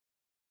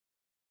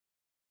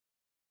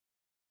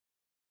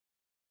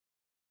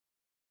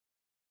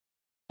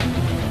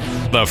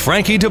The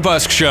Frankie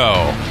DeBusk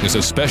Show is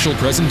a special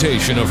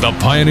presentation of the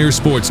Pioneer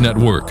Sports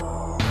Network.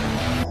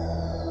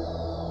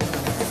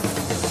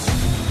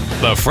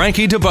 The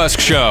Frankie DeBusk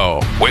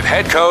Show with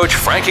head coach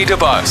Frankie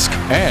DeBusk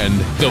and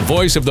the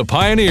voice of the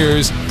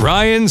Pioneers,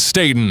 Brian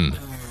Stayton.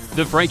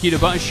 The Frankie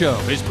DeBusk Show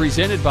is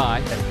presented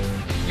by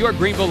your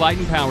Greenville Light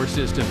and Power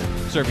System,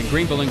 serving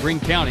Greenville and Greene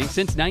County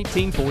since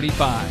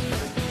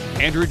 1945.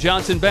 Andrew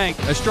Johnson Bank,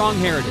 a strong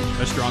heritage,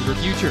 a stronger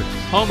future.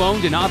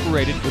 Home-owned and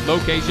operated with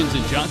locations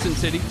in Johnson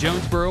City,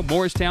 Jonesboro,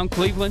 Morristown,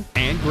 Cleveland,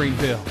 and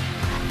Greenville.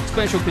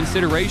 Special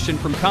consideration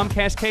from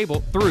Comcast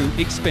Cable through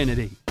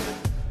Xfinity.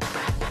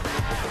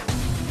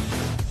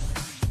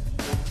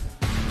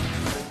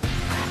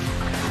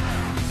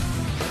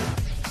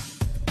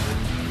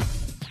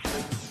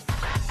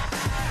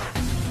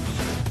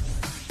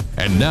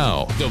 And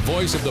now, the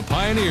voice of the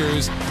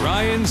Pioneers,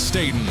 Brian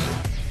Stayton.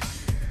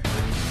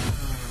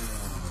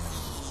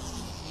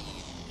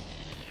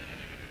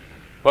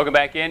 Welcome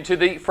back into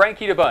the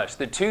Frankie DeBusk,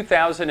 the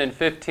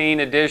 2015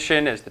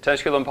 edition, as the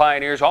Tusculum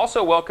Pioneers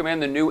also welcome in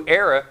the new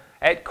era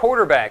at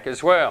quarterback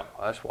as well.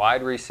 Us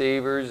wide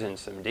receivers and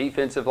some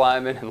defensive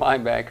linemen and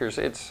linebackers.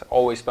 It's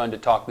always fun to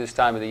talk this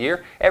time of the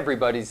year.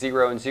 Everybody's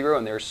 0-0,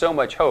 and there's so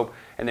much hope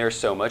and there's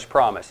so much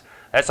promise.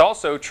 That's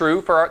also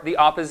true for the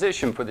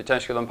opposition for the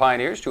Tusculum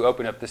Pioneers to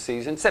open up the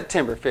season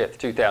September 5th,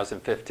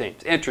 2015.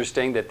 It's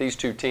interesting that these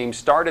two teams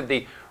started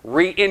the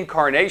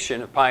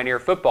reincarnation of Pioneer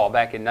football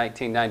back in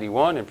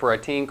 1991, and for a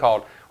team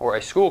called, or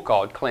a school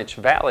called Clinch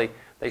Valley,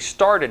 they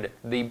started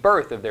the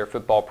birth of their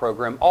football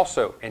program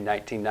also in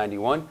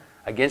 1991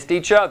 against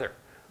each other.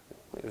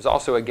 It was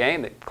also a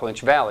game that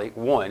Clinch Valley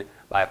won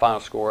by a final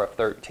score of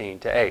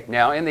 13-8.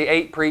 Now, in the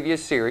 8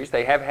 previous series,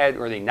 they have had,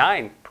 or the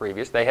 9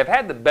 previous, they have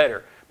had the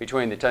better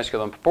between the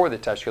Tusculum, for the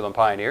Tusculum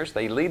Pioneers.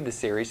 They lead the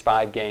series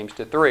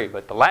 5-3,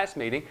 but the last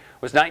meeting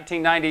was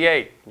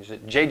 1998. It was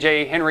at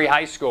J.J. Henry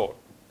High School.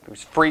 It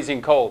was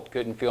freezing cold,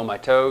 couldn't feel my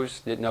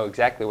toes, didn't know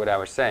exactly what I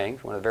was saying. It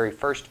was one of the very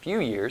first few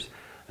years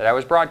that I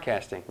was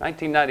broadcasting.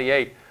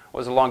 1998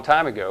 was a long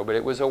time ago, but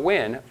it was a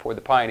win for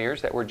the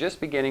Pioneers that were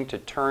just beginning to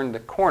turn the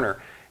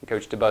corner in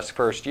Coach DeBusk's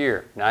first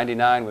year.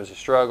 99 was a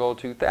struggle,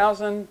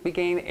 2000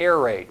 began air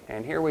raid,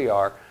 and here we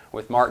are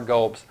with Mark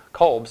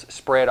Kolb's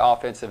spread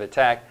offensive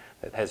attack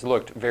that has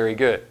looked very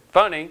good.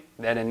 Funny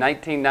that in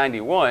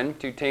 1991,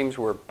 two teams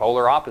were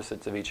polar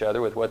opposites of each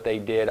other with what they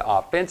did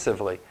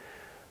offensively.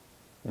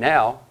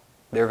 Now,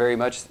 they're very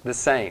much the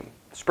same.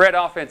 Spread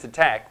offense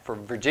attack for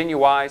Virginia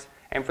Wise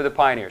and for the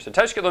Pioneers. A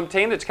Tusculum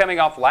team that's coming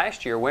off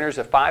last year, winners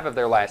of 5 of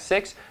their last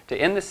 6, to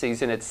end the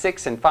season at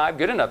 6-5,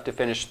 good enough to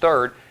finish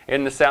 3rd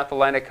in the South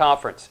Atlantic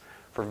Conference.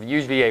 For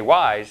UVA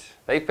Wise,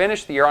 they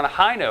finished the year on a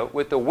high note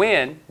with the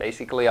win,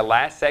 basically a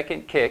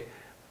last-second kick,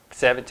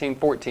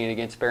 17-14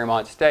 against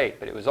Fairmont State,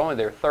 but it was only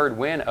their 3rd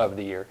win of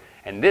the year,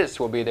 and this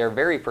will be their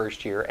very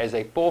first year as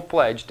a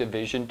full-fledged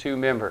Division II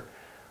member.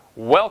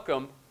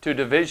 Welcome to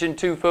Division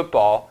II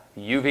football,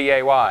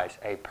 UVA Wise.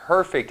 A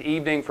perfect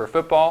evening for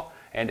football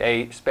and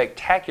a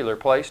spectacular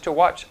place to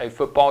watch a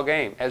football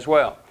game as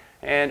well,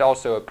 and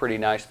also a pretty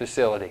nice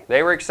facility.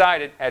 They were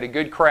excited, had a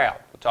good crowd.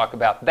 We'll talk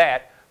about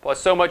that,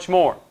 plus so much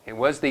more. It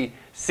was the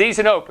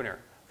season opener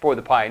for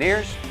the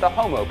Pioneers, the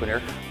home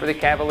opener for the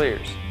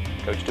Cavaliers.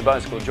 Coach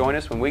DeBusk will join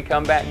us when we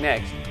come back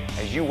next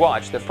as you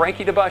watch the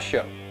Frankie DeBusk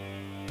Show.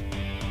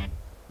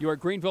 Your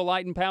Greenville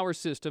Light and Power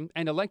System,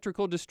 an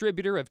electrical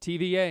distributor of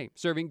TVA,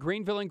 serving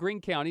Greenville and Greene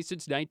County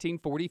since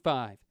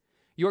 1945.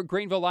 Your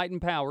Greenville Light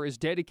and Power is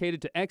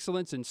dedicated to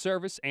excellence in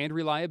service and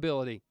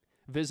reliability.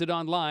 Visit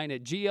online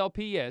at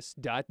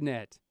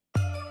glps.net.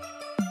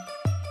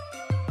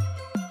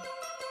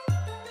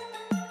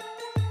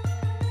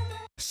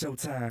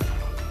 Showtime.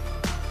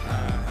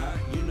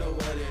 You know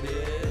what it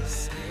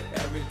is.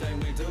 Everything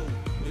we do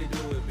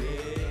it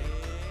big.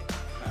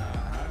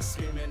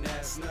 Screaming,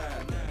 that's not.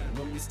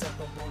 When we step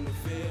up on the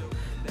field,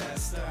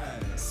 that's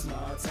not.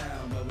 Small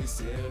town, but we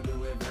still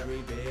do it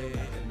very big.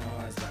 Back in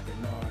ours, back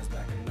in ours,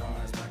 back in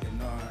ours, back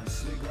in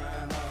ours. We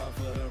grind hard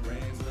for the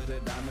rings with the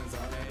diamonds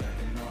on it. Back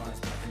in ours,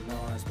 back in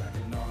ours, back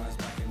in ours,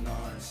 back in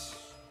ours.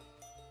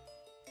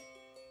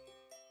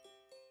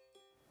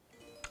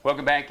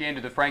 Welcome back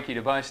into the Frankie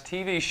DeBusk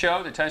TV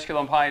show, the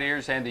Tusculum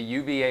Pioneers and the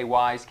UVA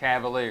Wise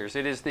Cavaliers.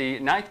 It is the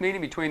 9th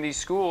meeting between these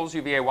schools.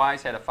 UVA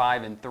Wise had a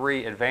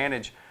 5-3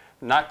 advantage.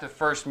 Not the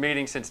first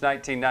meeting since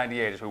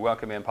 1998 as we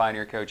welcome in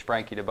Pioneer coach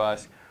Frankie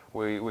DeBusk.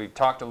 We've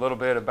talked a little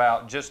bit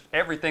about just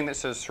everything that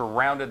has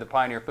surrounded the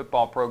Pioneer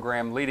football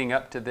program leading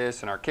up to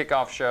this and our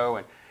kickoff show,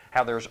 and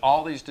how there's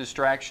all these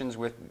distractions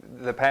with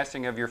the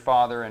passing of your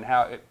father, and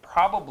how it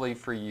probably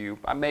for you,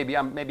 maybe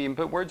even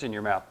put words in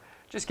your mouth,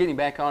 just getting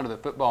back onto the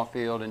football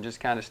field and just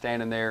kind of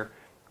standing there.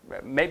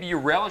 Maybe you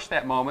relished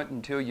that moment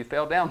until you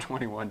fell down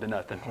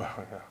 21-0. Well,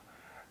 yeah.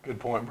 Good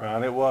point,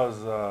 Brian. It was,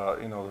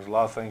 you know, there's a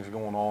lot of things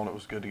going on. It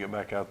was good to get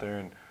back out there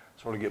and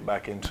sort of get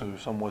back into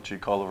somewhat you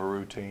call of a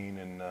routine.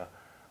 And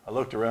I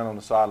looked around on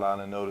the sideline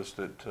and noticed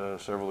that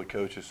several of the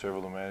coaches, several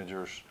of the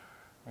managers,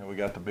 you know, we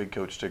got the big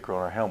coach sticker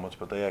on our helmets,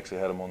 but they actually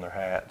had them on their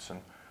hats. And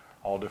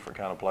all different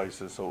kind of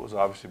places. So it was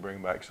obviously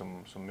bringing back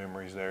some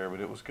memories there.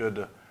 But it was good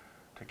to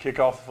kick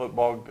off the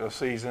football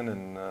season,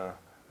 and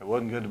it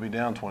wasn't good to be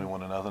down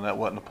 21-0. That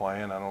wasn't the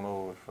plan. I don't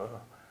know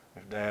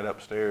if Dad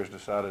upstairs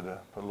decided to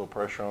put a little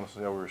pressure on us to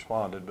see how we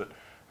responded, but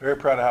very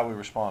proud of how we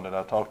responded.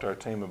 I talked to our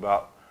team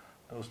about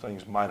those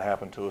things might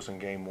happen to us in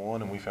game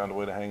one, and we found a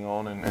way to hang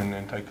on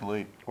and take the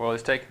lead. Well,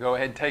 let's go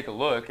ahead and take a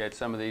look at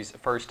some of these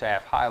first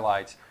half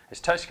highlights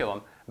as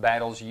Tusculum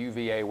battles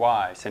UVA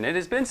Wise. And it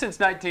has been since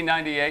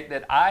 1998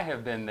 that I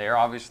have been there,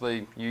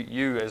 obviously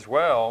you as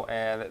well,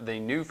 and the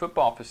new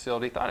football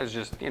facility, thought it was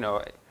just,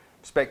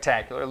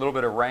 spectacular. A little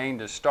bit of rain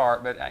to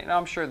start, but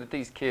I'm sure that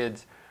these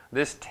kids,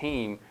 this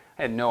team,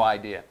 had no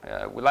idea.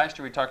 Last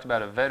year we talked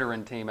about a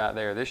veteran team out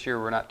there. This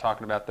year we're not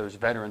talking about those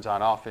veterans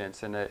on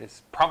offense, and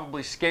it's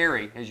probably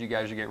scary as you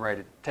guys are getting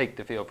ready to take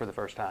the field for the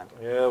first time.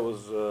 Yeah, it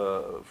was.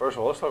 First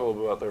of all, let's talk a little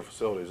bit about their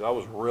facilities. I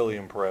was really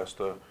impressed.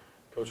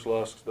 Coach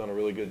Lusk's done a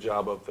really good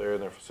job up there,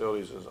 and their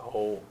facilities as a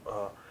whole,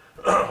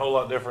 a whole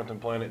lot different than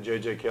playing at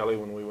J.J. Kelly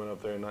when we went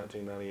up there in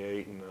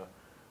 1998, and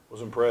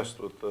was impressed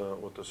with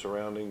the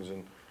surroundings,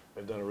 and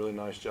they've done a really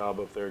nice job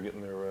up there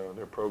getting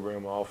their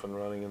program off and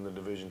running in the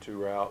Division II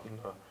route.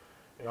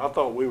 And I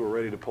thought we were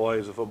ready to play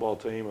as a football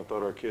team. I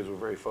thought our kids were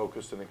very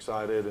focused and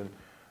excited, and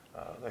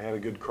they had a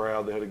good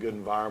crowd. They had a good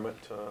environment.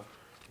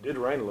 It did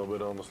rain a little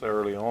bit on us there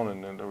early on,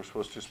 and there were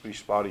supposed to just be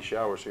spotty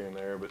showers here and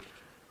there. But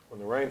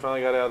when the rain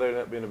finally got out there, it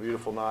ended up being a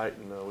beautiful night,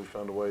 and we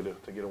found a way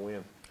to get a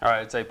win. All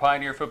right, it's a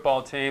Pioneer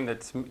football team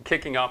that's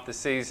kicking off the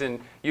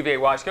season. UVA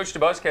Wise. Coach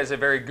DeBusk has a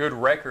very good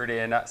record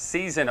in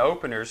season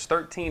openers,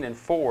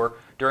 13-4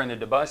 during the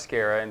DeBusk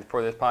era, and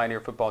for this Pioneer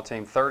football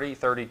team, 30,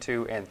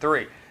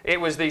 32-3.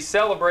 It was the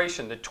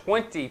celebration, the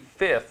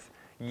 25th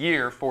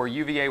year for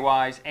UVA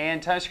Wise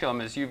and Tusculum,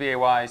 as UVA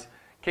Wise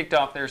kicked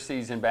off their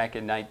season back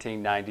in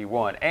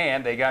 1991.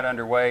 And they got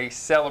underway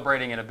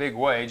celebrating in a big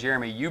way.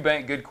 Jeremy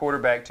Eubank, good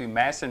quarterback, to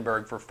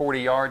Massenburg for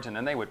 40 yards, and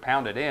then they would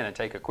pound it in and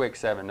take a quick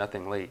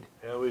 7-0 lead.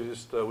 Yeah,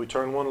 we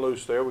turned one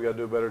loose there. We got to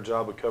do a better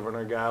job of covering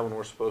our guy when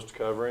we're supposed to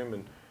cover him,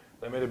 and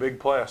they made a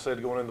big play. I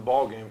said going into the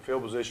ball game,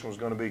 field position was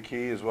going to be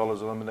key, as well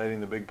as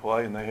eliminating the big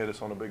play, and they hit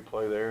us on a big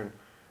play there and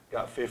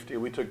got 50.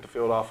 We took the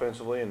field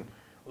offensively, and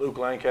Luke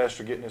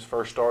Lancaster getting his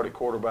first start at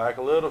quarterback,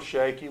 a little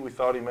shaky. We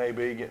thought he may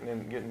be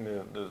getting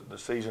the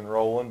season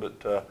rolling,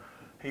 but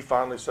he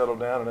finally settled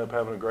down and ended up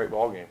having a great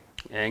ball game.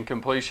 And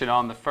completion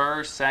on the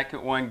first,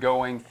 second one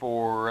going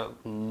for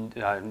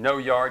no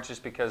yards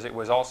just because it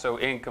was also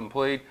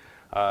incomplete.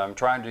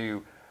 Trying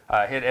to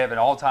hit Evan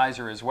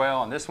Altizer as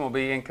well, and this one will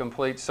be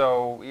incomplete.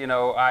 So,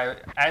 I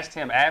asked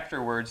him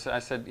afterwards, I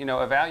said,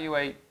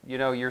 evaluate,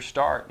 your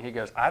start. And he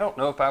goes, I don't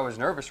know if I was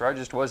nervous or I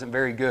just wasn't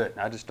very good.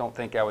 I just don't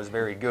think I was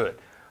very good.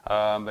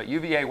 But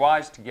UVA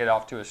Wise to get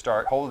off to a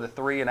start, hold the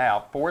 3 and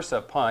out, force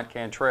a punt.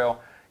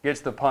 Cantrell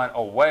gets the punt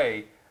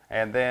away.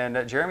 And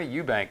then Jeremy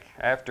Eubank,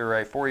 after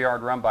a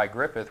 4-yard run by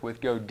Griffith,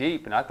 would go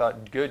deep. And I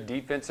thought good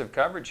defensive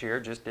coverage here,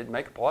 just didn't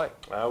make a play.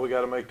 We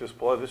got to make this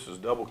play. This is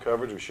double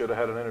coverage. We should have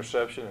had an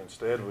interception.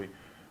 Instead,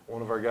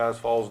 one of our guys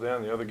falls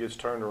down, the other gets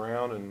turned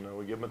around, and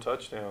we give them a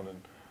touchdown.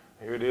 And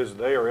here it is.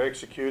 They are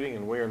executing,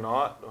 and we are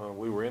not.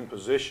 We were in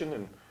position,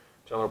 and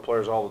tell our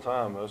players all the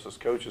time, us as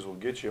coaches will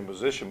get you in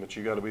position, but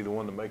you got to be the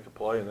one to make the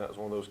play, and that was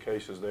one of those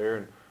cases there.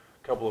 And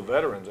a couple of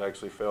veterans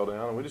actually fell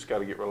down, and we just got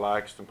to get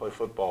relaxed and play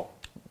football.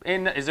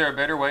 And is there a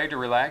better way to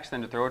relax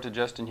than to throw it to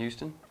Justin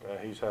Houston?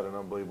 He's had an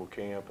unbelievable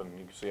camp, and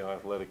you can see how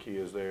athletic he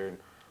is there. And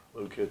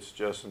Luke hits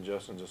Justin.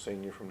 Justin's a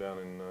senior from down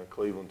in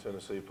Cleveland,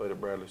 Tennessee. Played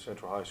at Bradley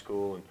Central High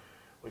School, and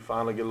we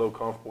finally get a little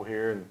comfortable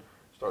here and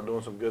start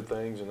doing some good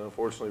things. And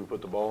unfortunately, we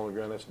put the ball on the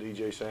ground. That's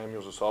DJ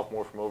Samuels, a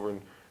sophomore from over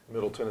in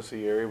Middle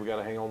Tennessee area. We got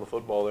to hang on the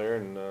football there,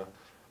 and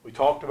we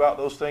talked about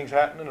those things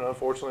happening, and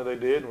unfortunately they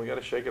did, and we got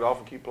to shake it off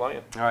and keep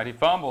playing. All right, he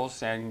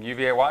fumbles, and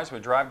UVA Wise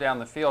would drive down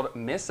the field,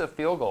 miss a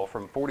field goal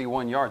from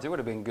 41 yards. It would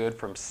have been good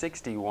from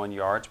 61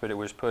 yards, but it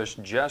was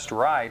pushed just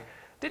right.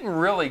 Didn't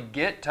really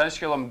get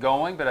Tusculum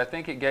going, but I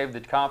think it gave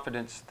the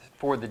confidence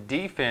for the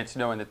defense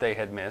knowing that they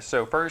had missed.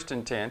 So 1st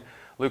and 10,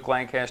 Luke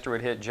Lancaster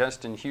would hit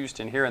Justin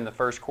Houston here in the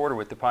first quarter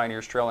with the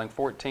Pioneers trailing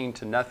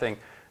 14-0, and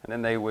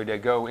then they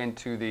would go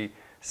into the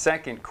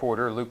second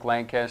quarter, Luke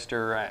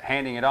Lancaster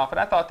handing it off. And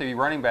I thought the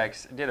running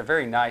backs did a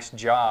very nice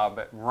job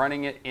at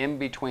running it in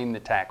between the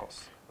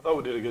tackles. I thought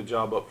we did a good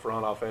job up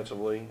front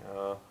offensively.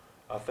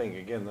 I think,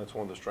 again, that's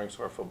one of the strengths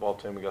of our football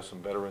team. We got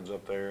some veterans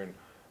up there, and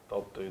I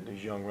thought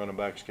these young running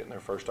backs getting their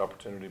first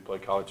opportunity to play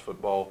college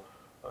football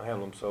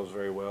handled themselves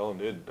very well, and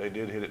they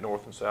did hit it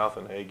north and south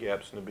and the A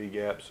gaps and the B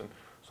gaps, and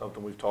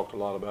something we've talked a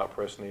lot about,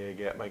 pressing the A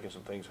gap, making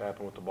some things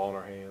happen with the ball in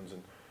our hands.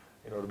 And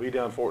to be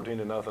down 14-0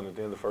 at the end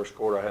of the first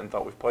quarter, I hadn't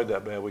thought we've played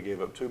that bad. We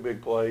gave up 2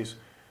 big plays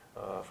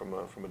from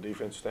a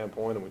defense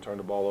standpoint, and we turned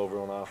the ball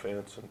over on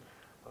offense. And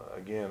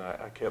again,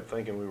 I kept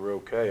thinking we were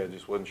okay. I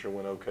just wasn't sure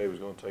when okay was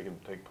going to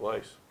take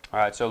place. All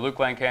right, so Luke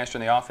Lancaster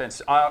and the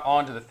offense out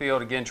onto the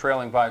field, again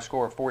trailing by a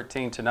score of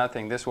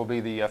 14-0. This will be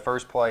the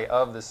first play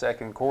of the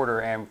second quarter,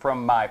 and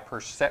from my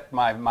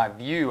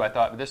view, I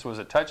thought this was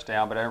a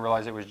touchdown, but I didn't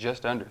realize it was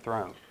just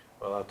underthrown.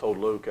 Well, I told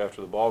Luke after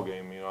the ball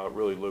game,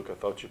 Luke, I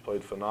thought you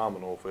played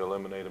phenomenal if we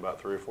eliminated about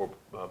 3 or 4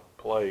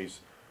 plays,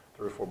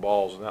 3 or 4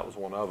 balls, and that was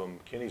one of them.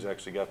 Kenny's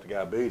actually got the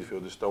guy beat if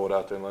he'll just throw it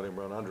out there and let him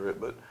run under it.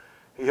 But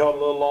he held a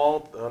little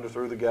long,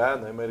 underthrew the guy,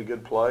 and they made a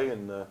good play.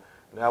 And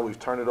now we've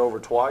turned it over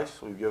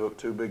twice. We've given up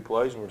 2 big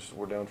plays, and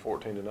we're down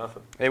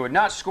 14-0. They would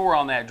not score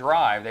on that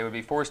drive. They would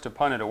be forced to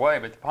punt it away,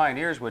 but the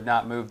Pioneers would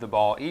not move the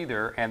ball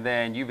either, and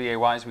then UVA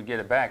Wise would get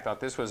it back. Thought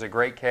this was a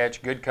great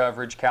catch, good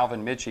coverage.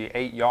 Calvin Mitchie,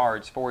 8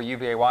 yards for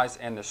UVA Wise,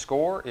 and the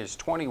score is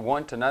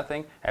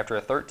 21-0 after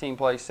a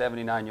 13-play,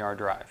 79-yard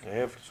drive. They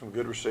have some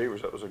good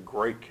receivers. That was a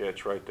great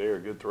catch right there. A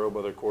good throw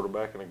by their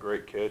quarterback and a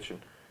great catch,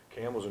 and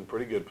Cam was in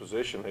pretty good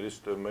position. They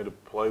just made a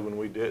play when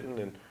we didn't,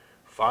 and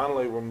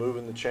finally we're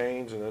moving the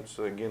chains, and that's,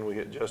 again, we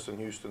hit Justin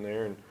Houston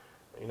there. And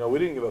we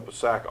didn't give up a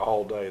sack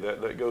all day.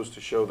 That goes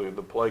to show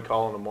the play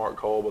calling of Mark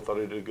Kolb. I thought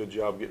he did a good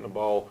job getting the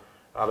ball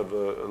out of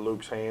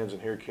Luke's hands,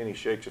 and here Kenny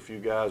shakes a few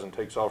guys and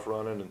takes off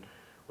running, and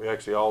we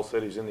actually all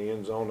said he's in the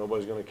end zone,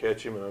 nobody's going to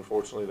catch him, and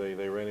unfortunately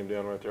they ran him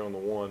down right there on the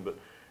 1. But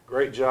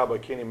great job by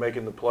Kenny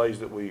making the plays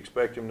that we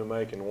expect him to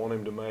make and want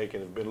him to make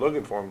and have been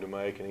looking for him to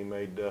make, and he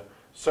made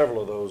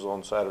several of those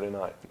on Saturday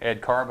night.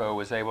 Ed Carbo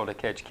was able to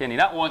catch Kenny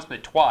not once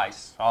but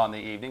twice on the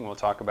evening. We'll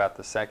talk about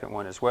the second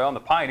one as well. And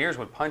the Pioneers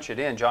would punch it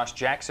in. Josh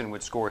Jackson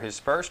would score his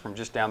first from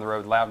just down the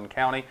road, Loudoun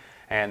County.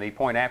 And the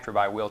point after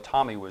by Will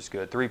Tommy was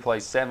good. 3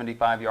 plays,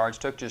 75 yards,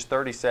 took just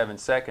 37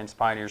 seconds.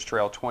 Pioneers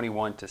trail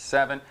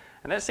 21-7.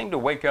 And that seemed to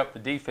wake up the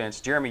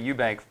defense. Jeremy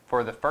Eubank,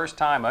 for the first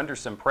time under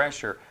some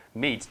pressure,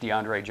 meets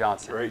DeAndre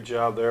Johnson. Great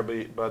job there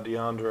by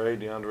DeAndre.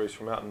 DeAndre's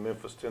from out in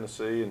Memphis,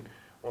 Tennessee, and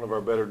one of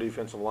our better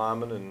defensive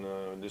linemen,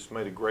 and just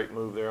made a great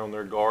move there on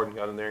their guard and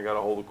got in there and got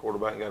a hold of the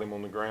quarterback and got him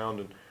on the ground.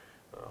 And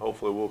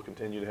hopefully we'll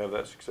continue to have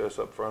that success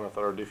up front. I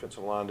thought our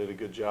defensive line did a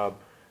good job,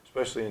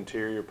 especially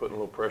interior, putting a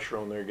little pressure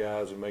on their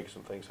guys and making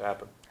some things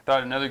happen.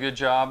 Thought another good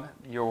job,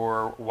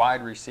 your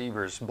wide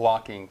receivers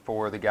blocking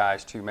for the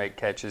guys to make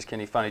catches.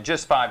 Kenny Funny,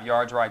 just 5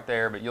 yards right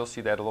there, but you'll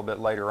see that a little bit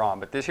later on.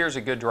 But here's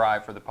a good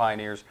drive for the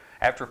Pioneers.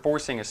 After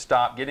forcing a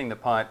stop, getting the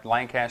punt,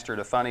 Lancaster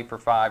to Funny for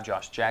 5,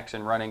 Josh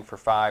Jackson running for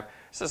 5.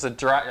 This is a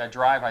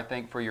drive, I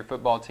think, for your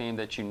football team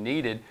that you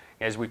needed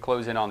as we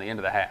close in on the end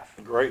of the half.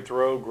 Great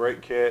throw,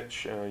 great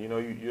catch.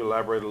 You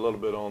elaborate a little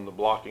bit on the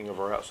blocking of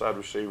our outside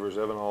receivers,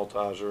 Evan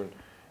Altizer and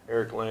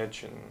Eric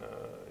Lynch, and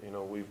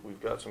we've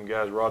got some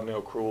guys,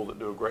 Rodnell Cruel, that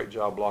do a great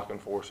job blocking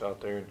for us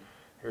out there. And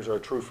here's our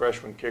true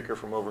freshman kicker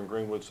from over in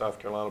Greenwood, South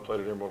Carolina,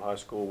 played at Emerald High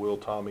School, Will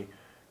Tommy,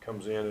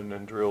 comes in and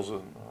then drills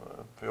a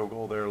field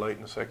goal there late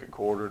in the second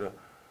quarter.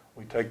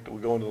 We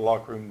go into the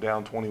locker room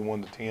down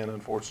 21-10,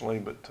 unfortunately,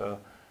 but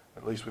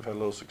at least we've had a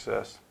little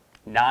success.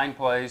 9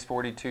 plays,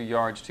 42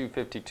 yards,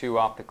 2:52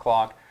 off the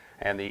clock,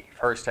 and the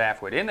first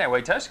half would end that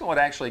way. Tusculum would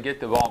actually get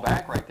the ball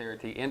back right there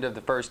at the end of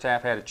the first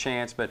half, had a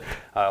chance, but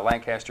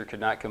Lancaster could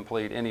not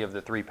complete any of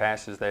the 3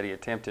 passes that he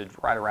attempted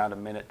right around a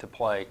minute to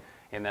play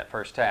in that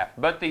first half.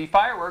 But the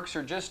fireworks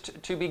are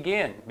just to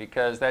begin,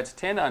 because that's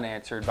 10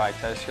 unanswered by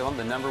Tusculum.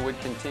 The number would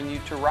continue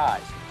to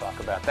rise. We'll talk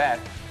about that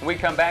when we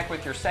come back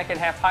with your second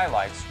half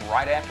highlights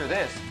right after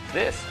this.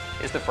 This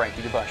is the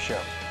Frankie DeBusk Show.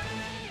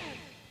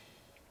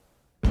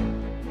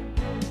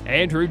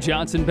 Andrew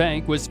Johnson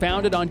Bank was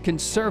founded on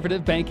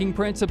conservative banking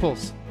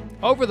principles.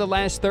 Over the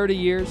last 30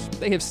 years,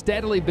 they have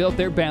steadily built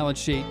their balance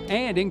sheet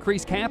and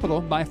increased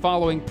capital by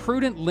following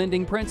prudent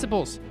lending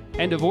principles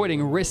and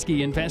avoiding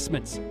risky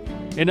investments.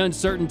 In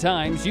uncertain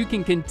times, you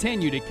can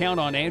continue to count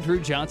on Andrew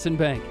Johnson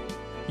Bank,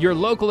 your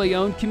locally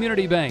owned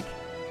community bank.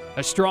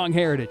 A strong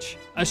heritage,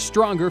 a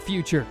stronger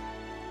future.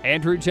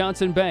 Andrew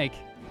Johnson Bank,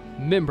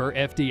 member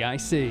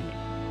FDIC.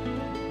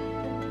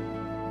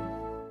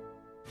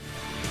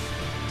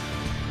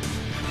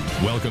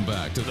 Welcome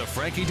back to the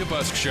Frankie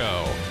DeBusk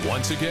Show.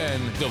 Once again,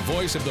 the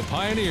voice of the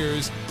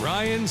Pioneers,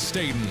 Brian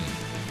Stayton.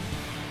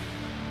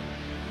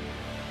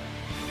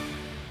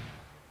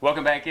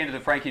 Welcome back into the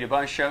Frankie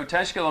DeBusk Show.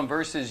 Tusculum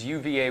versus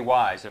UVA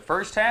Wise. The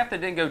first half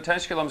that didn't go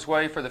Tusculum's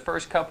way for the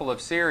first couple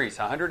of series.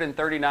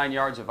 139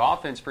 yards of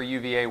offense for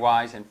UVA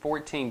Wise and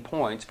 14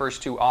 points.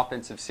 First 2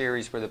 offensive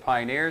series for the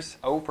Pioneers.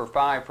 0 for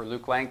 5 for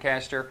Luke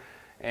Lancaster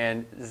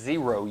and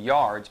 0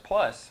 yards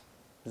plus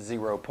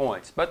 0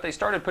 points. But they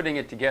started putting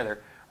it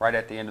together right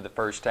at the end of the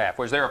first half.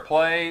 Was there a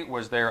play?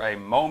 Was there a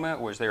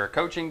moment? Was there a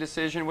coaching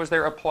decision? Was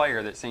there a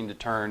player that seemed to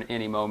turn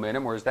any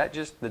momentum? Or is that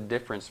just the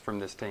difference from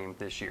this team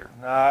this year?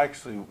 No,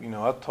 actually,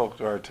 I talked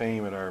to our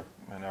team in our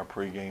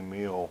pregame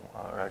meal,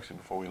 or actually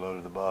before we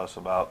loaded the bus,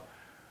 about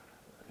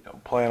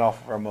playing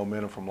off of our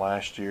momentum from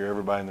last year.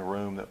 Everybody in the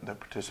room that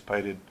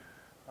participated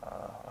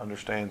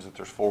understands that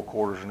there's 4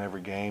 quarters in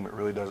every game. It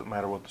really doesn't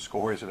matter what the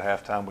score is at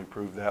halftime. We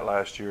proved that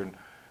last year in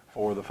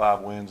 4 of the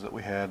 5 wins that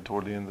we had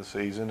toward the end of the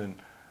season.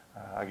 And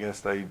I guess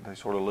they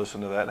sort of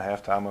listened to that at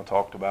halftime. I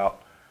talked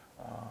about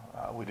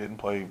we didn't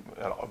play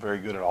very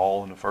good at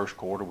all in the first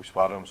quarter. We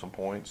spotted them some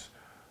points,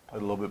 played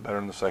a little bit better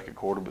in the second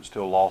quarter, but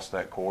still lost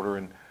that quarter.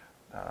 And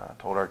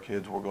told our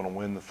kids we're going to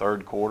win the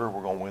third quarter,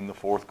 we're going to win the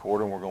fourth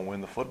quarter, and we're going to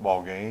win the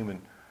football game.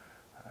 And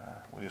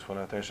we just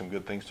went out there, some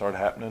good things started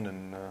happening,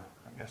 and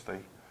I guess they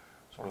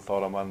sort of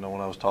thought I might have known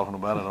what I was talking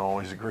about. I don't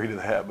always agree to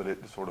that, but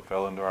it sort of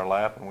fell into our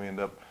lap, and we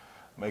ended up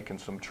making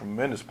some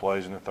tremendous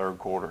plays in the third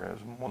quarter. It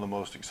was one of the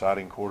most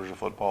exciting quarters of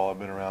football. I've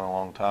been around a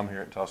long time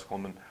here at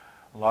Tusculum, and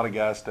a lot of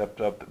guys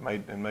stepped up that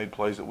made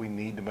plays that we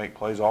need to make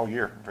plays all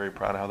year. I'm very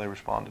proud of how they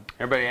responded.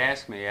 Everybody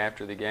asked me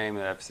after the game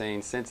that I've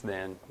seen since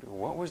then,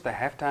 what was the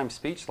halftime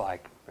speech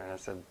like? And I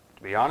said,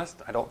 to be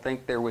honest, I don't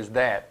think there was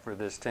that for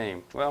this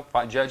team. Well,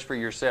 judge for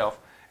yourself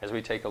as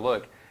we take a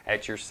look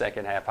at your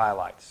second half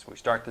highlights. We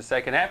start the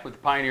second half with the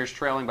Pioneers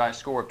trailing by a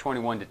score of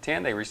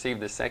 21-10. They receive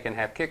the second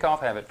half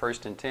kickoff, have it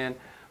 1st and 10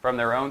 from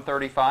their own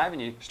 35,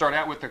 and you start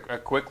out with a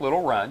quick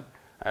little run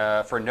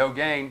for no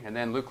gain, and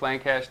then Luke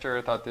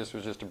Lancaster thought this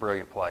was just a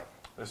brilliant play.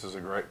 This is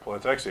a great play.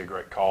 It's actually a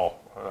great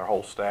call. Our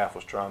whole staff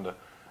was trying to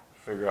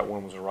figure out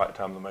when was the right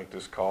time to make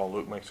this call.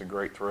 Luke makes a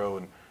great throw,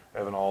 and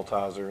Evan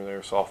Altizer,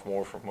 their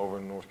sophomore from over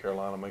in North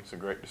Carolina, makes a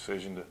great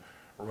decision to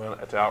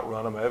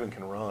outrun him. Evan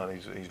can run.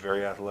 He's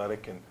very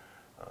athletic, and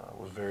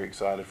was very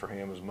excited for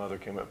him. His mother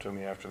came up to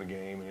me after the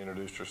game and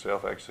introduced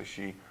herself. Actually,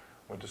 she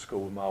went to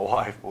school with my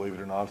wife, believe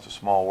it or not. It's a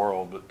small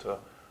world, but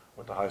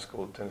went to high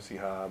school at Tennessee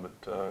High.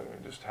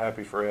 But just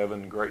happy for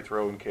Evan. Great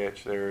throw and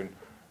catch there, and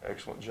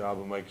excellent job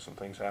of making some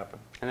things happen.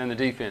 And then the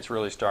defense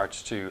really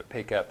starts to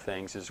pick up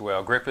things as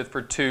well. Griffith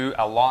for 2,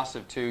 a loss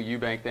of 2.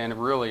 Eubank then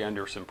really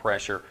under some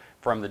pressure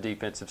from the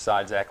defensive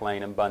side, Zach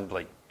Lane and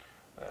Bundley.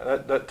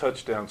 That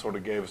touchdown sort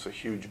of gave us a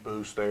huge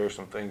boost there,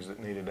 some things that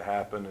needed to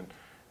happen. And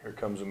here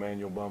comes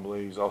Emmanuel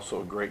Bumbley. He's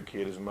also a great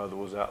kid. His mother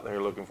was out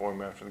there looking for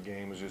him after the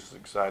game, was just as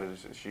excited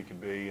as she could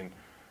be. And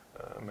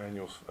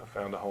Emmanuel's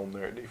found a home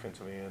there at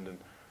defensive end and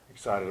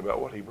excited about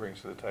what he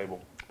brings to the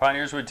table.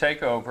 Pioneers would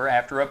take over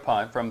after a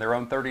punt from their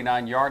own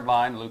 39-yard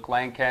line. Luke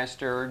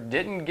Lancaster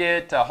didn't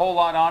get a whole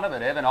lot on it,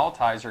 but Evan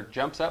Altizer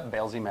jumps up and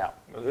bails him out.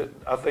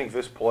 I think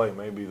this play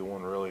may be the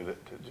one really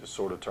that just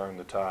sort of turned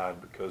the tide,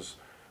 because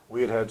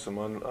we had some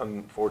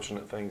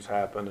unfortunate things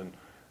happen, and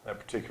that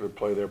particular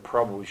play there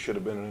probably should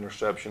have been an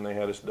interception. They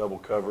had us double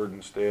covered.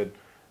 Instead,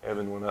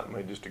 Evan went out and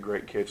made just a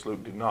great catch.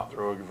 Luke did not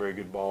throw a very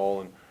good ball,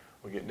 and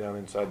we get down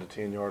inside the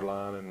 10-yard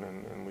line,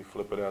 and we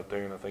flip it out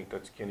there, and I think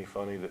that's Kenny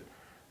Funny that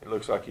it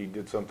looks like he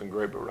did something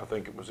great, but I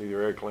think it was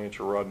either Eric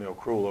Lynch or Rodnell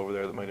Cruel over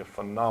there that made a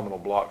phenomenal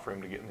block for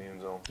him to get in the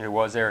end zone. It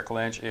was Eric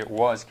Lynch. It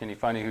was Kenny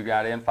Funny who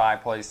got in.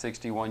 5 plays,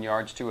 61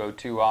 yards,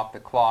 2:02 off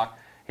the clock.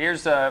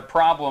 Here's a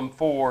problem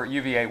for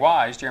UVA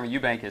wise. Jeremy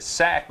Eubank is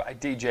sacked by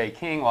DJ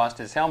King, lost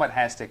his helmet,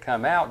 has to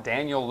come out.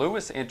 Daniel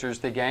Lewis enters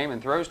the game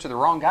and throws to the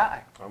wrong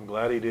guy. I'm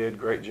glad he did.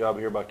 Great job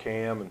here by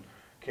Cam, and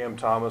Cam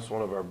Thomas,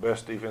 one of our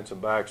best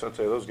defensive backs. I'd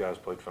say those guys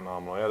played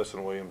phenomenal.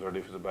 Addison Williams, our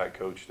defensive back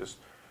coach, just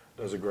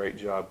does a great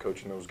job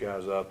coaching those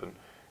guys up, and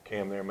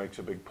Cam there makes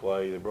a big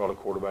play. They brought a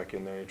quarterback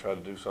in there. He tried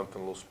to do something a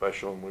little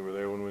special, and we were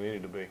there when we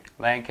needed to be.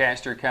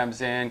 Lancaster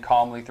comes in,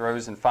 calmly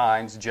throws and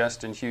finds.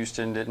 Justin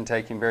Houston didn't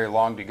take him very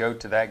long to go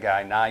to that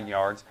guy, 9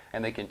 yards,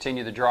 and they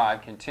continue the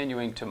drive,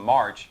 continuing to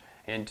march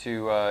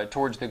into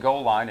towards the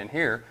goal line. And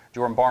here,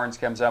 Jordan Barnes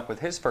comes up with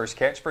his first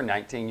catch for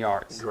 19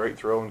 yards. Great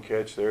throw and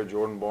catch there.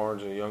 Jordan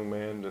Barnes, a young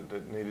man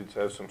that needed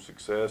to have some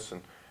success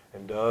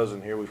and does.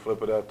 And here we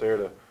flip it out there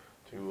to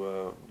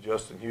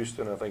Justin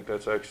Houston. I think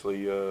that's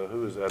actually,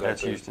 who is that?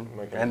 That's Houston.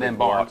 And then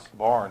Barnes.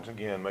 Barnes,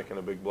 again, making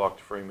a big block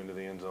to frame into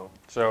the end zone.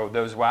 So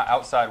those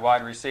outside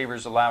wide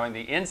receivers allowing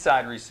the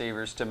inside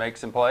receivers to make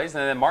some plays.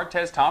 And then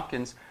Martez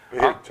Tompkins.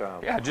 Big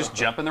time. Yeah, just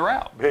jumping the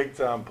route. Big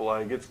time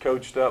play. Gets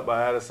coached up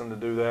by Addison to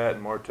do that,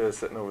 and Martez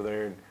sitting over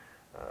there and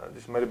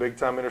just made a big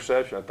time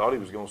interception. I thought he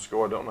was going to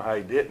score. I don't know how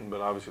he didn't,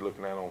 but obviously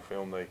looking at it on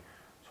film, they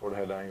sort of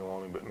had the angle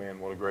on him. But man,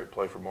 what a great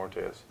play for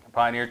Martez. A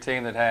Pioneer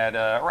team that had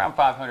around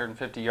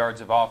 550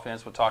 yards of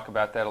offense. We'll talk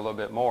about that a little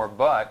bit more,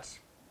 but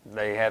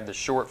they had the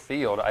short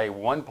field, a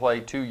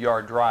one-play,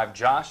 2-yard drive.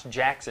 Josh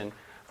Jackson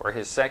for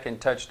his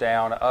second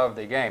touchdown of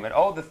the game.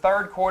 And the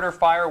third quarter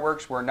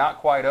fireworks were not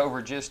quite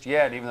over just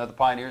yet, even though the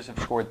Pioneers have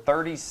scored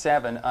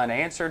 37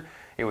 unanswered.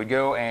 It would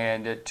go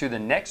and to the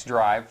next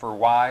drive for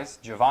Wise.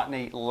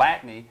 Javante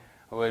Latney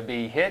would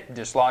be hit,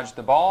 dislodged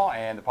the ball,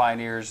 and the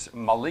Pioneers'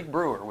 Malik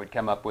Brewer would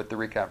come up with the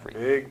recovery.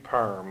 Big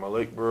perm.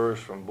 Malik Brewer's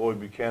from Boyd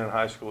Buchanan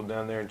High School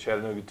down there in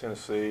Chattanooga,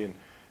 Tennessee, and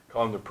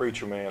call him the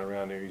preacher man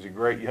around here. He's a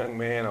great young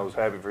man. I was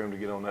happy for him to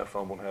get on that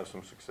fumble and have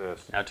some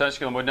success. Now,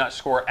 Tusculum would not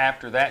score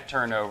after that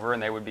turnover,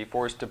 and they would be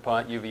forced to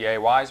punt. UVA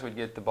Wise would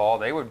get the ball.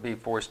 They would be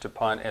forced to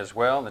punt as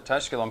well. And the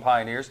Tusculum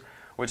Pioneers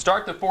would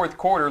start the fourth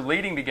quarter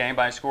leading the game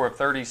by a score of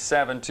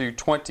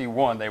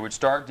 37-21. They would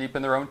start deep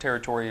in their own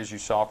territory, as you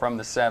saw, from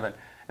the 7.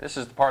 This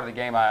is the part of the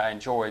game I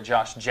enjoy.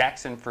 Josh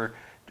Jackson for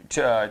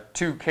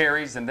 2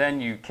 carries, and then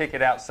you kick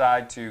it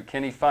outside to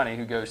Kenny Funny,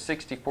 who goes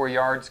 64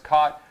 yards,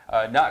 caught.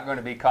 Not going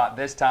to be caught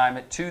this time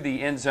to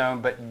the end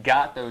zone, but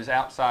got those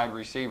outside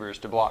receivers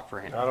to block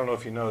for him. I don't know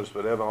if you noticed,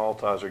 but Evan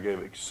Altizer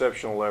gave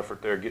exceptional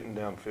effort there, getting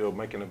downfield,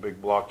 making a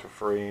big block to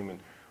free him. And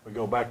we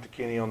go back to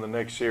Kenny on the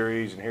next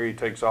series, and here he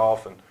takes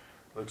off, and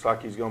looks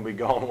like he's going to be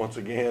gone once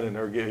again.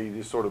 And he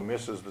just sort of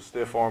misses the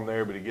stiff arm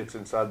there, but he gets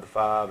inside the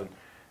 5 and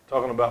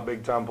talking about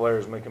big-time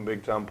players making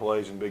big-time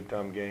plays in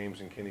big-time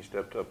games, and Kenny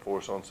stepped up for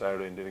us on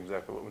Saturday and did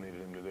exactly what we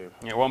needed him to do.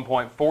 At one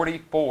point,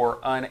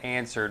 44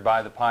 unanswered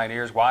by the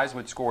Pioneers. Wise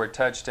would score a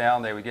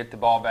touchdown. They would get the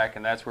ball back,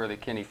 and that's where the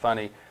Kenny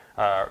Funny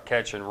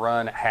catch and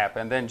run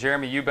happened. Then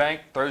Jeremy Eubank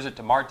throws it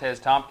to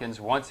Martez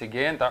Tompkins once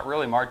again. Thought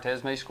really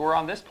Martez may score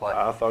on this play.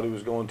 I thought he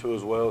was going to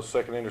as well.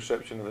 Second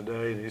interception of the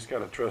day, and he's got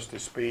to trust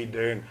his speed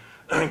there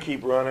and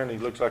keep running.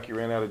 He looks like he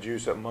ran out of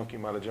juice. That monkey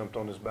might have jumped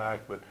on his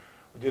back, but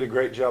we did a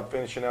great job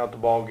finishing out the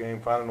ball game,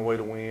 finding a way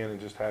to win, and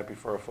just happy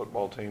for our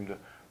football team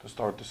to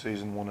start the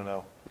season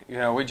 1-0. You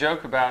know, we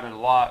joke about it a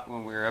lot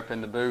when we were up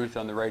in the booth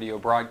on the radio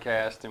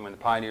broadcast and when the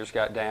Pioneers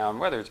got down,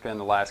 whether it's been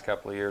the last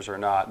couple of years or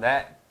not.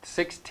 That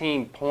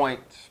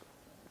 16-point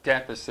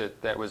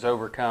deficit that was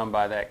overcome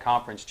by that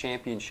conference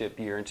championship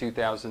year in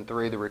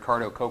 2003, the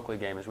Ricardo Coakley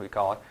game as we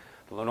call it.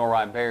 The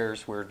Lenore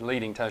Bears were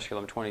leading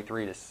Tusculum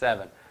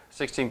 23-7.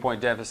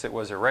 16-point deficit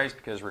was erased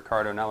because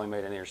Ricardo not only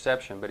made an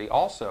interception, but he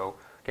also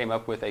came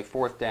up with a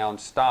fourth down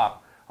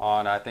stop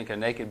on, I think, a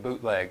naked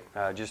bootleg,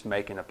 just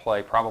making a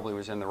play. Probably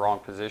was in the wrong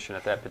position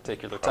at that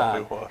particular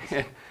time.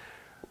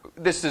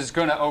 This is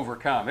going to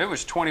overcome. It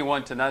was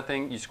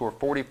 21-0. You score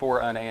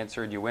 44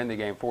 unanswered. You win the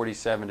game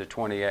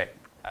 47-28.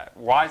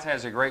 Wise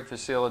has a great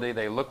facility.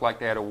 They look like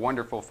they had a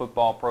wonderful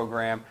football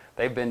program.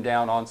 They've been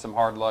down on some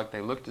hard luck.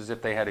 They looked as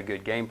if they had a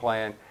good game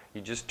plan.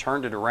 You just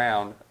turned it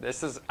around.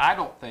 This is, I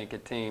don't think, a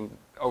team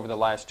over the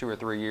last 2 or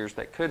 3 years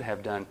that could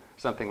have done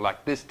something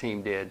like this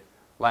team did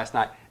last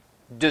night,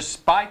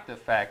 despite the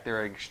fact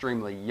they're an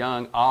extremely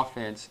young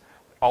offense.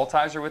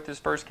 Altizer with his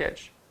first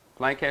catch.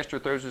 Lancaster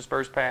throws his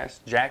first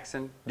pass.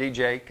 Jackson,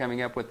 DJ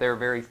coming up with their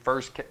very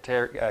first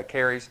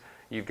carries.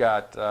 You've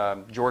got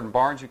Jordan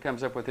Barnes who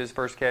comes up with his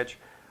first catch.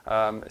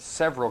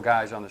 Several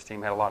guys on this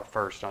team had a lot of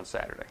firsts on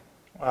Saturday.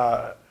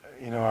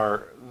 You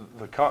know,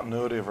 the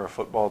continuity of our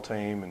football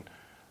team, and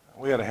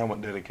we had a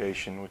helmet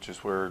dedication, which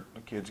is where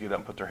the kids get up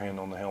and put their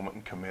hand on the helmet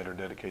and commit or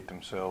dedicate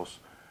themselves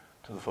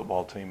to the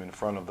football team in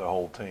front of the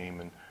whole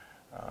team. And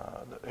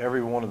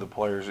every one of the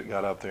players that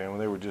got up there, and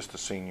they were just the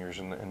seniors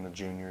and the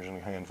juniors and a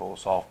handful of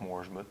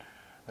sophomores, but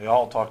they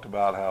all talked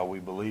about how we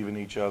believe in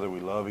each other, we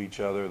love each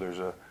other. There's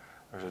a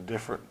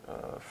different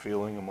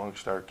feeling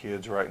amongst our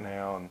kids right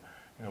now, and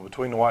you know,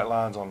 between the white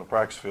lines on the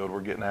practice field,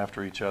 we're getting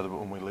after each other, but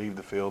when we leave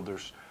the field,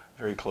 there's a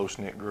very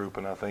close-knit group.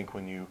 And I think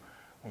when you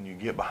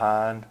get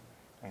behind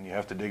and you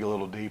have to dig a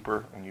little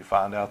deeper, and you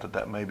find out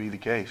that may be the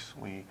case.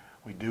 We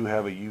do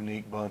have a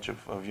unique bunch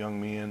of young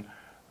men.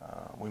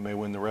 We may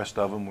win the rest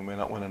of them. We may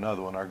not win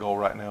another one. Our goal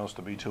right now is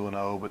to be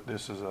 2-0, but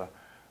this is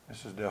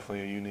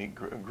definitely a unique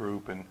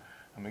group, and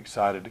I'm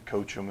excited to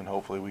coach them, and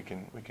hopefully we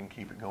can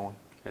keep it going.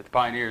 The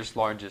Pioneers'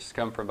 largest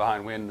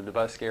come-from-behind win in the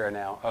DeBusk era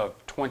now of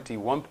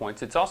 21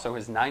 points. It's also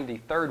his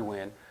 93rd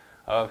win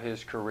of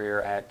his career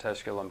at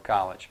Tusculum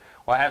College.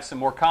 Well, I have some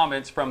more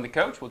comments from the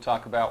coach. We'll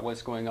talk about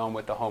what's going on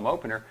with the home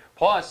opener.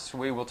 Plus,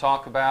 we will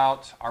talk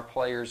about our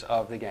players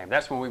of the game.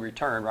 That's when we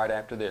return right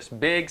after this.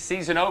 Big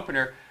season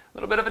opener. A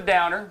little bit of a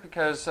downer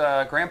because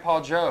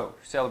Grandpa Joe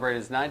celebrated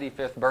his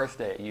 95th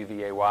birthday at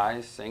UVA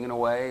Wise, singing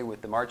away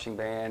with the marching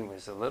band.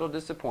 Was a little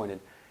disappointed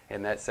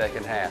in that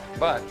second half,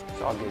 but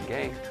it's all good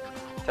game.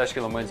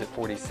 Tusculum wins at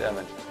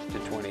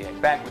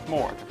 47-28. Back with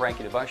more of the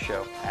Frankie DeBusk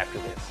Show after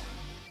this.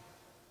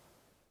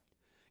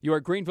 Your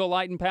Greenville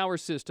Light and Power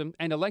System,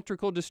 an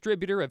electrical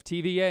distributor of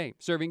TVA,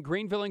 serving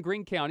Greenville and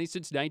Greene County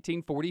since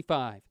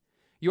 1945.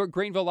 Your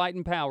Greenville Light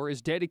and Power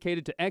is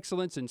dedicated to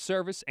excellence in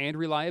service and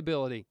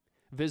reliability.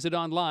 Visit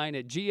online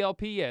at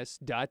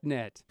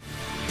glps.net.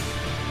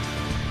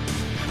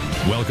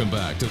 Welcome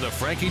back to the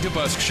Frankie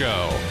DeBusk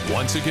Show.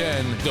 Once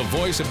again, the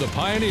voice of the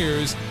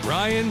Pioneers,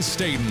 Brian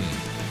Stayton.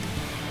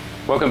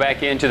 Welcome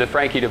back into the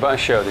Frankie DeBusk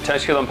Show. The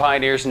Tusculum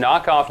Pioneers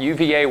knock off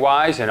UVA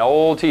Wise, an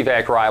old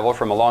TVAC rival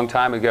from a long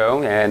time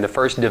ago, and the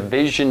first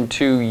Division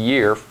II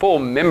year, full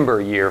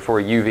member year for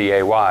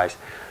UVA Wise.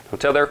 They'll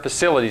tell their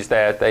facilities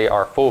that they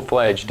are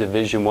full-fledged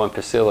Division I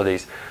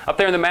facilities up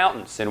there in the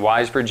mountains in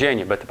Wise,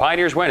 Virginia. But the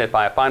Pioneers win it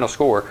by a final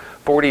score,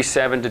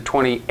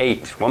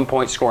 47-28. 1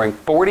 point scoring,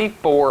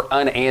 44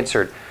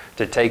 unanswered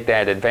to take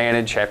that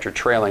advantage after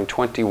trailing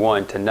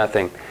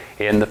 21-0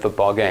 in the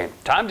football game.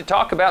 Time to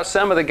talk about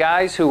some of the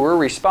guys who were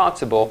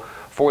responsible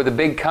for the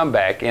big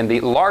comeback and the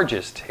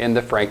largest in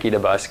the Frankie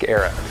DeBusk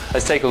era.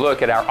 Let's take a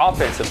look at our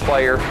Offensive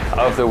Player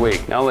of the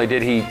Week. Not only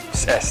did he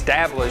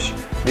establish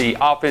the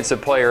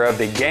Offensive Player of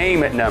the Game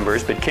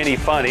numbers, but Kenny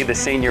Funny, the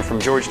senior from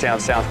Georgetown,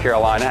 South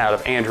Carolina, out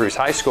of Andrews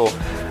High School,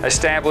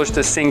 established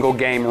a single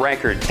game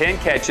record. 10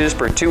 catches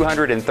for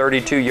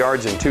 232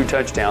 yards and 2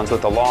 touchdowns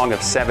with a long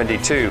of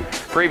 72.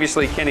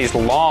 Previously, Kenny's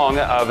long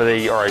of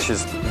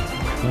his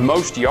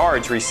most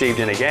yards received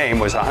in a game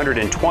was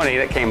 120.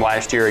 That came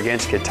last year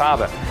against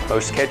Catawba.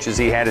 Most catches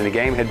he had in the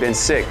game had been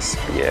 6.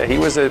 Yeah, he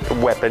was a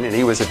weapon and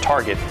he was a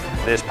target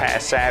this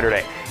past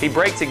Saturday. He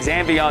breaks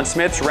Xavion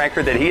Smith's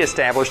record that he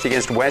established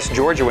against West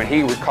Georgia when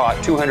he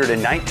caught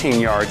 219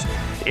 yards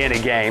in a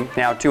game.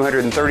 Now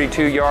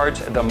 232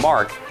 yards, the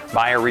mark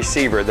by a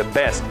receiver, the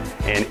best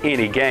in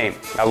any game.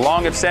 A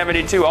long of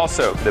 72,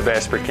 also the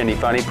best for Kenny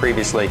Funny,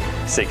 previously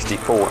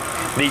 64.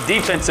 The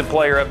defensive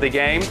player of the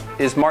game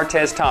is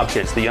Martez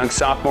Tompkins, the young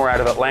sophomore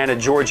out of Atlanta,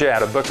 Georgia,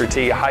 out of Booker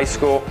T. High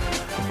School,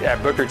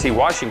 at Booker T.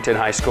 Washington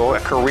High School. A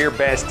career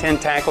best 10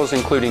 tackles,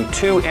 including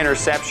 2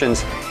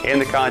 interceptions in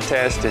the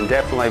contest, and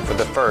definitely for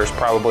the first,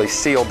 probably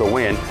sealed the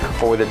win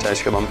for the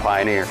Tusculum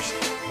Pioneers.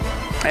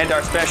 And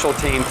our special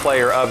team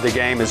player of the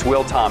game is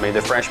Will Tommy,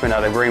 the freshman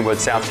out of Greenwood,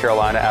 South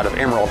Carolina, out of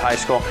Emerald High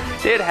School.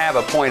 Did have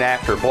a point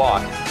after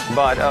block,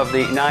 but of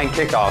the 9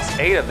 kickoffs,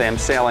 8 of them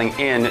sailing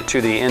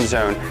into the end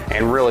zone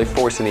and really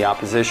forcing the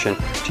opposition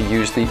to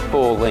use the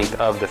full length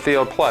of the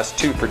field, plus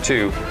 2 for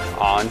 2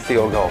 on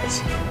field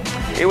goals.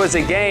 It was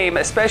a game,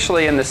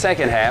 especially in the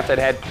second half, that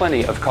had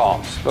plenty of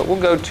calls. But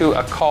we'll go to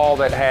a call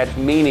that had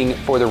meaning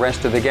for the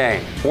rest of the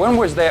game. When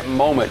was that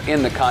moment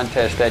in the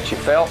contest that you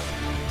felt,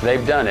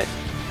 they've done it,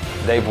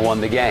 they've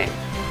won the game?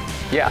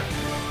 Yeah,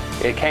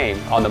 it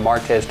came on the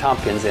Martez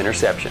Tompkins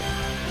interception.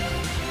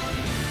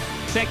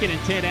 2nd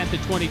and 10 at the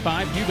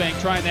 25. Eubank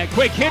trying that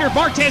quick hitter.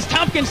 Martez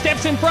Tompkins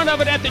steps in front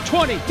of it at the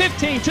 20,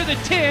 15 to the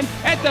 10,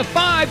 at the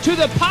 5, to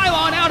the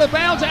pylon, out of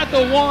bounds at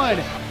the 1.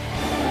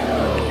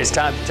 It's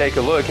time to take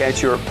a look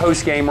at your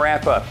post-game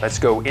wrap-up. Let's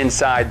go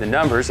inside the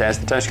numbers as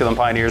the Tusculum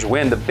Pioneers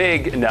win the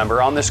big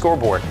number on the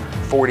scoreboard,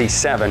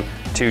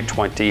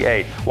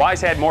 47-28. Wise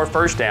had more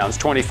first downs,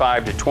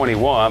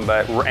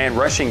 25-21, and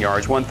rushing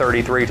yards,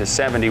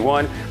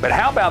 133-71. But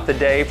how about the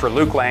day for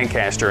Luke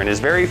Lancaster in his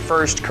very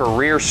first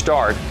career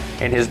start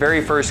in his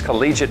very first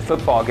collegiate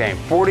football game?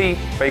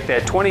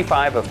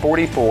 25 of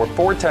 44,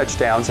 4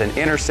 touchdowns, and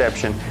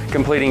interception,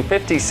 completing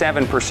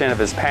 57% of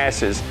his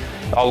passes,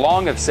 a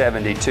long of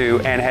 72,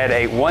 and had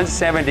a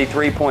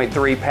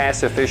 173.3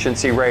 pass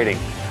efficiency rating.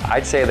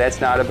 I'd say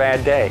that's not a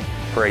bad day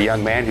for a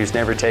young man who's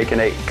never taken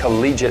a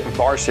collegiate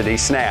varsity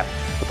snap.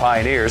 The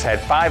Pioneers had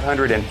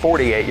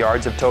 548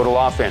 yards of total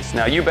offense.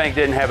 Now, Eubank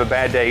didn't have a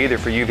bad day either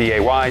for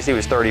UVA Wise. He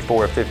was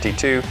 34 of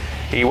 52.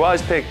 He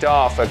was picked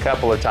off a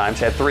couple of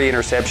times, had 3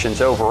 interceptions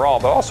overall,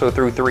 but also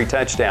threw 3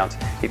 touchdowns.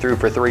 He threw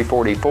for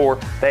 344.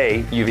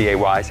 They, UVA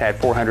Wise, had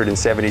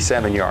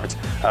 477 yards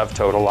of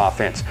total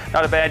offense.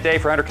 Not a bad day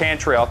for Hunter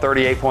Cantrell,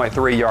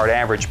 38.3 yard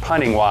average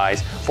punting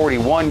wise,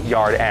 41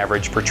 yard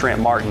average for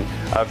Trent Martin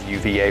of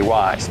UVA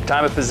Wise.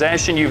 Time of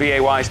possession, UVA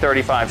Wise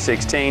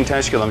 35-16,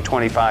 Tusculum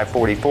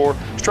 25-44.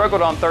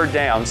 Struggled on third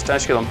downs,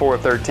 Tusculum 4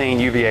 of 13,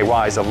 UVA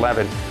Wise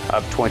 11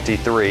 of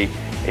 23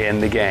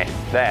 in the game.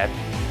 That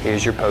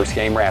is your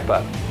post-game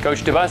wrap-up.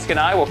 Coach DeBusk and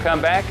I will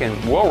come back and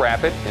we'll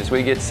wrap it as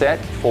we get set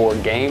for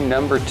game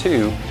number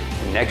 2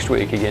 next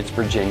week against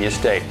Virginia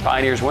State.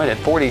 Pioneers win at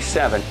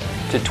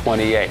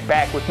 47-28.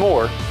 Back with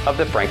more of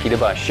the Frankie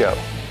DeBusk Show.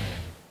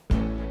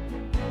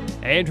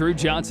 Andrew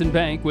Johnson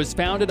Bank was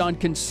founded on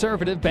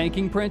conservative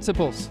banking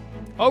principles.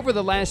 Over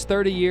the last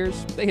 30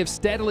 years, they have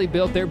steadily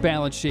built their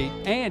balance sheet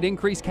and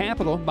increased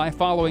capital by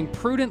following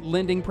prudent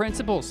lending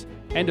principles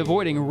and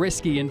avoiding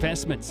risky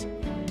investments.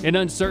 In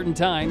uncertain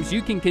times,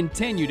 you can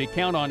continue to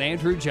count on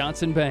Andrew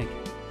Johnson Bank,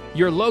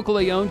 your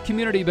locally owned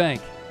community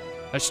bank.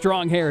 A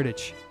strong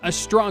heritage, a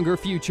stronger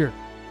future.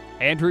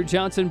 Andrew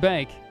Johnson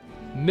Bank,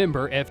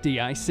 member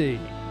FDIC. A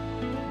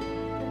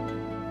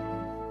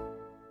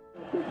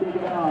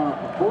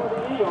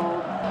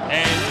little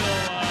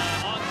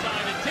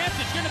onside attempt.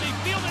 It's going to be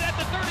fielded at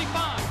the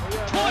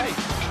 35, 20,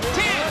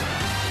 10,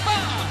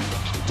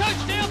 5.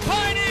 Touchdown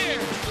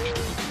Pioneers!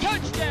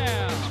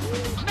 Touchdown!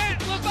 Matt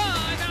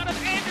Levine out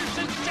of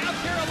Anderson,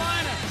 South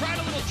Carolina. Tried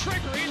a little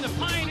trickery and the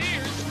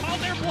Pioneers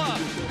called their bluff.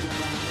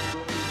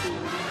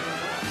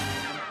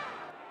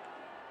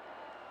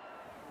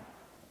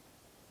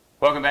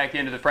 Welcome back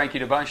into the Frankie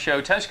DeBusk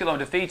Show. Tusculum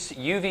defeats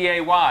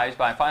UVA Wise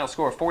by a final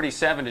score of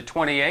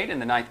 47-28 in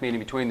the 9th meeting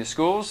between the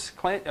schools.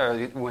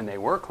 When they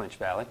were Clinch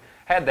Valley,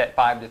 had that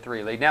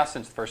 5-3 lead. Now,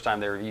 since the first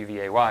time they were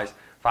UVA Wise,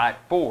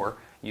 5-4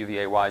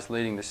 UVA Wise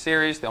leading the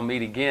series. They'll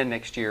meet again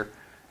next year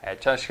at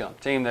Tusculum.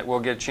 Team that we'll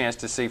get a chance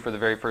to see for the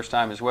very first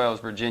time as well is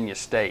Virginia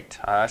State.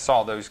 I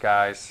saw those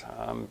guys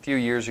a few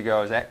years ago.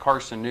 I was at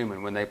Carson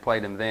Newman when they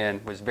played them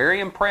then. Was very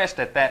impressed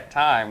at that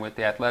time with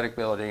the athletic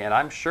ability, and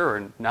I'm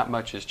sure not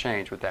much has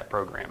changed with that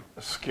program.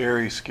 A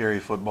scary, scary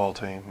football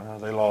team.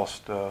 They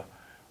lost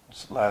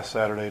last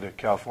Saturday to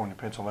California,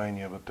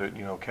 Pennsylvania, but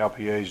Cal PA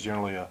is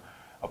generally a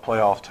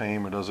playoff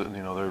team, or doesn't?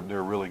 They're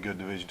a really good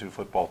Division II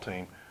football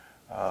team.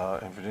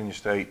 And Virginia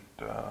State,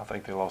 I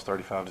think they lost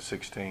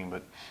 35-16,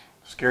 but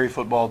scary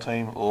football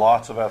team,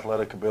 lots of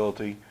athletic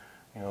ability.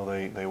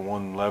 They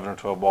won 11 or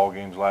 12 ball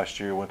games last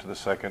year, went to the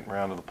second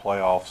round of the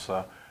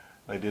playoffs.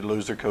 They did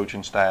lose their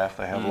coaching staff.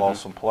 They have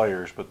lost some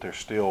players, but they're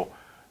still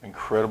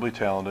incredibly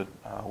talented.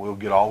 We'll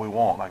get all we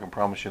want, I can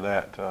promise you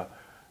that.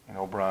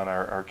 Brian,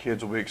 our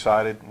kids will be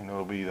excited.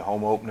 It'll be the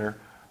home opener.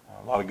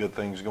 A lot of good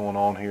things going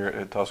on here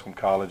at Tusculum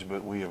College,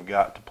 but we have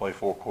got to play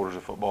 4 quarters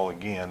of football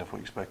again if we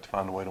expect to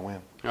find a way to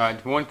win. All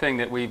right, one thing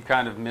that we've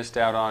kind of missed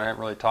out on, I haven't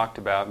really talked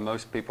about,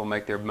 most people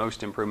make their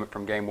most improvement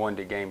from game 1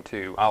 to game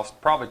 2. I'll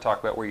probably talk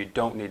about where you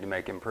don't need to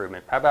make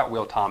improvement. How about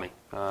Will Tommy?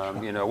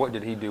 What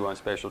did he do on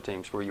special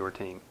teams for your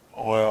team?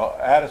 Well,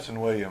 Addison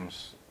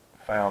Williams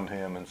found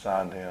him and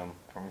signed him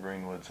from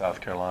Greenwood, South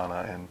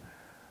Carolina, and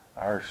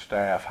our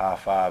staff high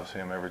fives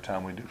him every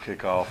time we do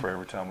kickoff or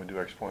every time we do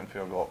extra point and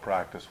field goal at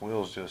practice.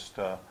 Will's just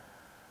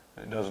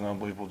does an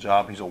unbelievable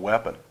job. He's a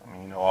weapon. I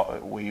mean, you know,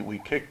 we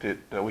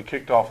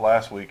kicked off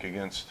last week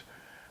against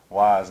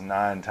Wise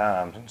 9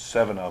 times, and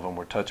 7 of them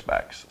were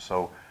touchbacks.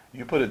 So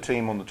you put a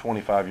team on the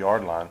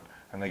 25-yard line,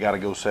 and they got to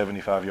go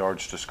 75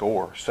 yards to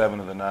score. 7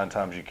 of the 9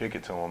 times you kick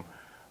it to them,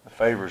 the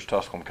favor is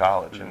Tusculum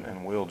College,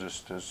 and Will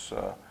just is.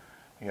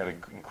 He had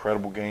an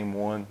incredible game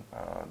 1.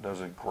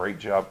 Does a great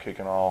job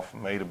kicking off.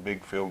 Made a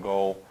big field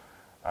goal.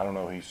 I don't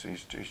know.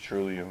 He's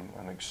truly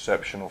an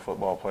exceptional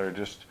football player.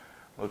 Just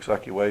looks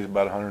like he weighs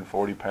about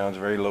 140 pounds.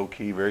 Very low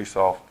key, very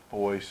soft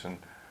voice, and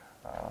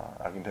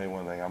I can tell you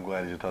one thing. I'm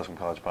glad he's a Tusculum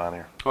College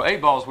Pioneer. Well, 8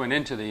 balls went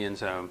into the end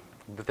zone,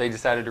 but they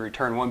decided to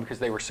return 1 because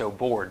they were so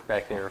bored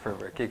back there for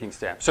a kicking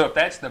staff. So if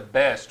that's the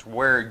best,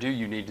 where do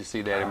you need to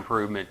see that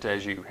improvement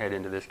as you head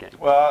into this game?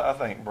 Well, I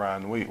think,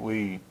 Brian,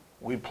 we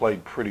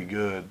played pretty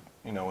good,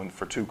 you know,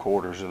 for 2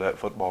 quarters of that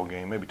football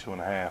game, maybe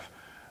 2.5.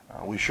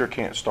 We sure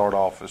can't start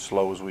off as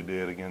slow as we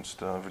did against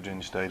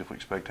Virginia State if we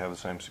expect to have the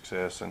same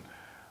success. And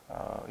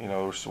you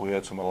know, so we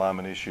had some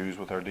alignment issues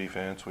with our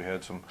defense. We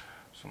had some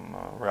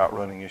route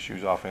running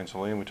issues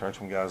offensively, and we turned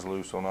some guys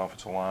loose on the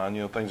offensive line.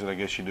 You know, things that I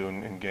guess you do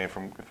in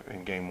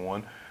game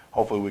 1.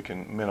 Hopefully we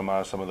can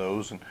minimize some of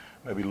those, and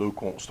maybe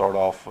Luke won't start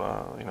off,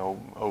 you know,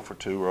 0 for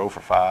 2 or 0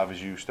 for 5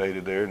 as you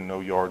stated there, and no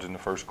yards in the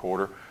first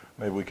quarter.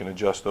 Maybe we can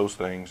adjust those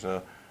things.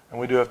 And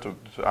we do have to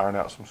iron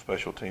out some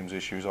special teams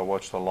issues. I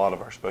watched a lot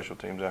of our special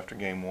teams after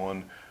game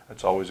 1.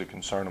 That's always a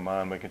concern of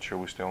mine, making sure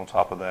we stay on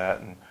top of that.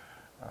 And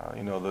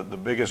you know, the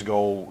biggest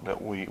goal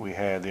that we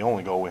had, the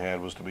only goal we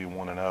had, was to be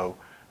 1-0.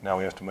 Now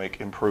we have to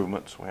make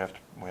improvements. We have to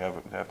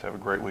have a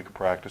great week of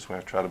practice. We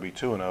have to try to be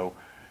 2-0,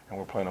 and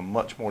we're playing a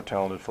much more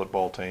talented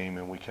football team,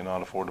 and we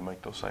cannot afford to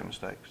make those same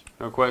mistakes.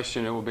 No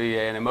question, it will be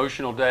an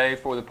emotional day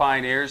for the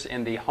Pioneers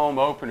in the home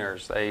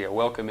openers. They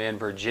welcome in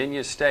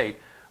Virginia State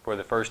for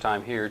the first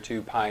time here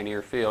to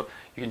Pioneer Field.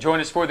 You can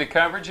join us for the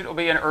coverage. It will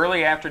be an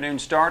early afternoon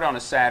start on a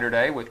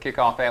Saturday with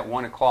kickoff at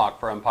 1 o'clock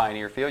from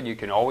Pioneer Field. You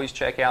can always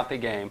check out the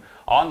game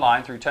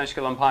online through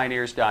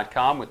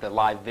TusculumPioneers.com with the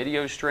live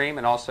video stream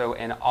and also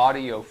an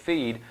audio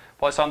feed,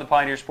 plus on the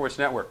Pioneer Sports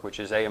Network,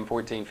 which is AM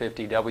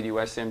 1450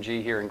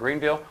 WSMG here in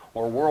Greenville,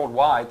 or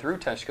worldwide through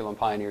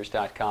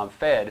TusculumPioneers.com,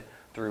 fed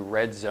through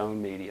Red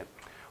Zone Media.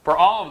 For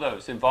all of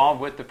those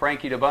involved with the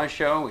Frankie DeBusk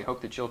Show, we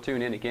hope that you'll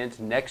tune in again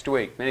next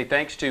week. Many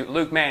thanks to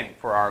Luke Manning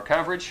for our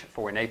coverage,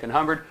 for Nathan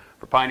Humbert,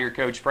 for Pioneer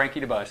coach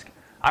Frankie DeBusk.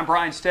 I'm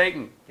Brian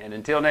Stayton, and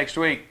until next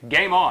week,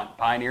 game on,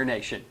 Pioneer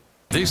Nation.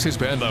 This has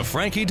been the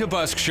Frankie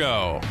DeBusk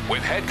Show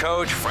with head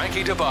coach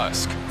Frankie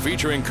DeBusk,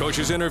 featuring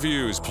coaches'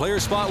 interviews, player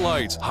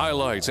spotlights,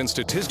 highlights, and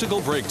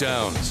statistical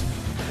breakdowns.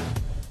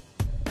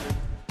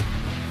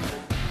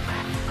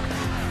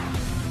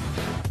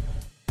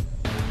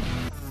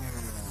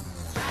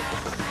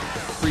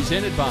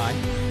 Presented by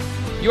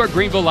your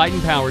Greenville Light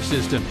and Power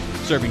System,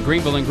 serving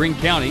Greenville and Greene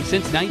County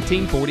since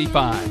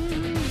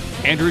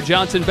 1945. Andrew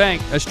Johnson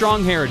Bank, a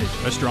strong heritage,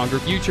 a stronger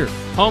future.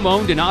 Home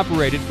owned and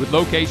operated with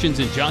locations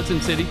in Johnson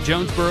City,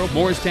 Jonesboro,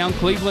 Morristown,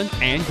 Cleveland,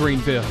 and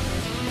Greenville.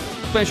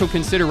 Special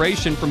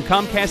consideration from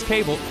Comcast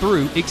Cable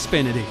through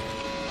Xfinity.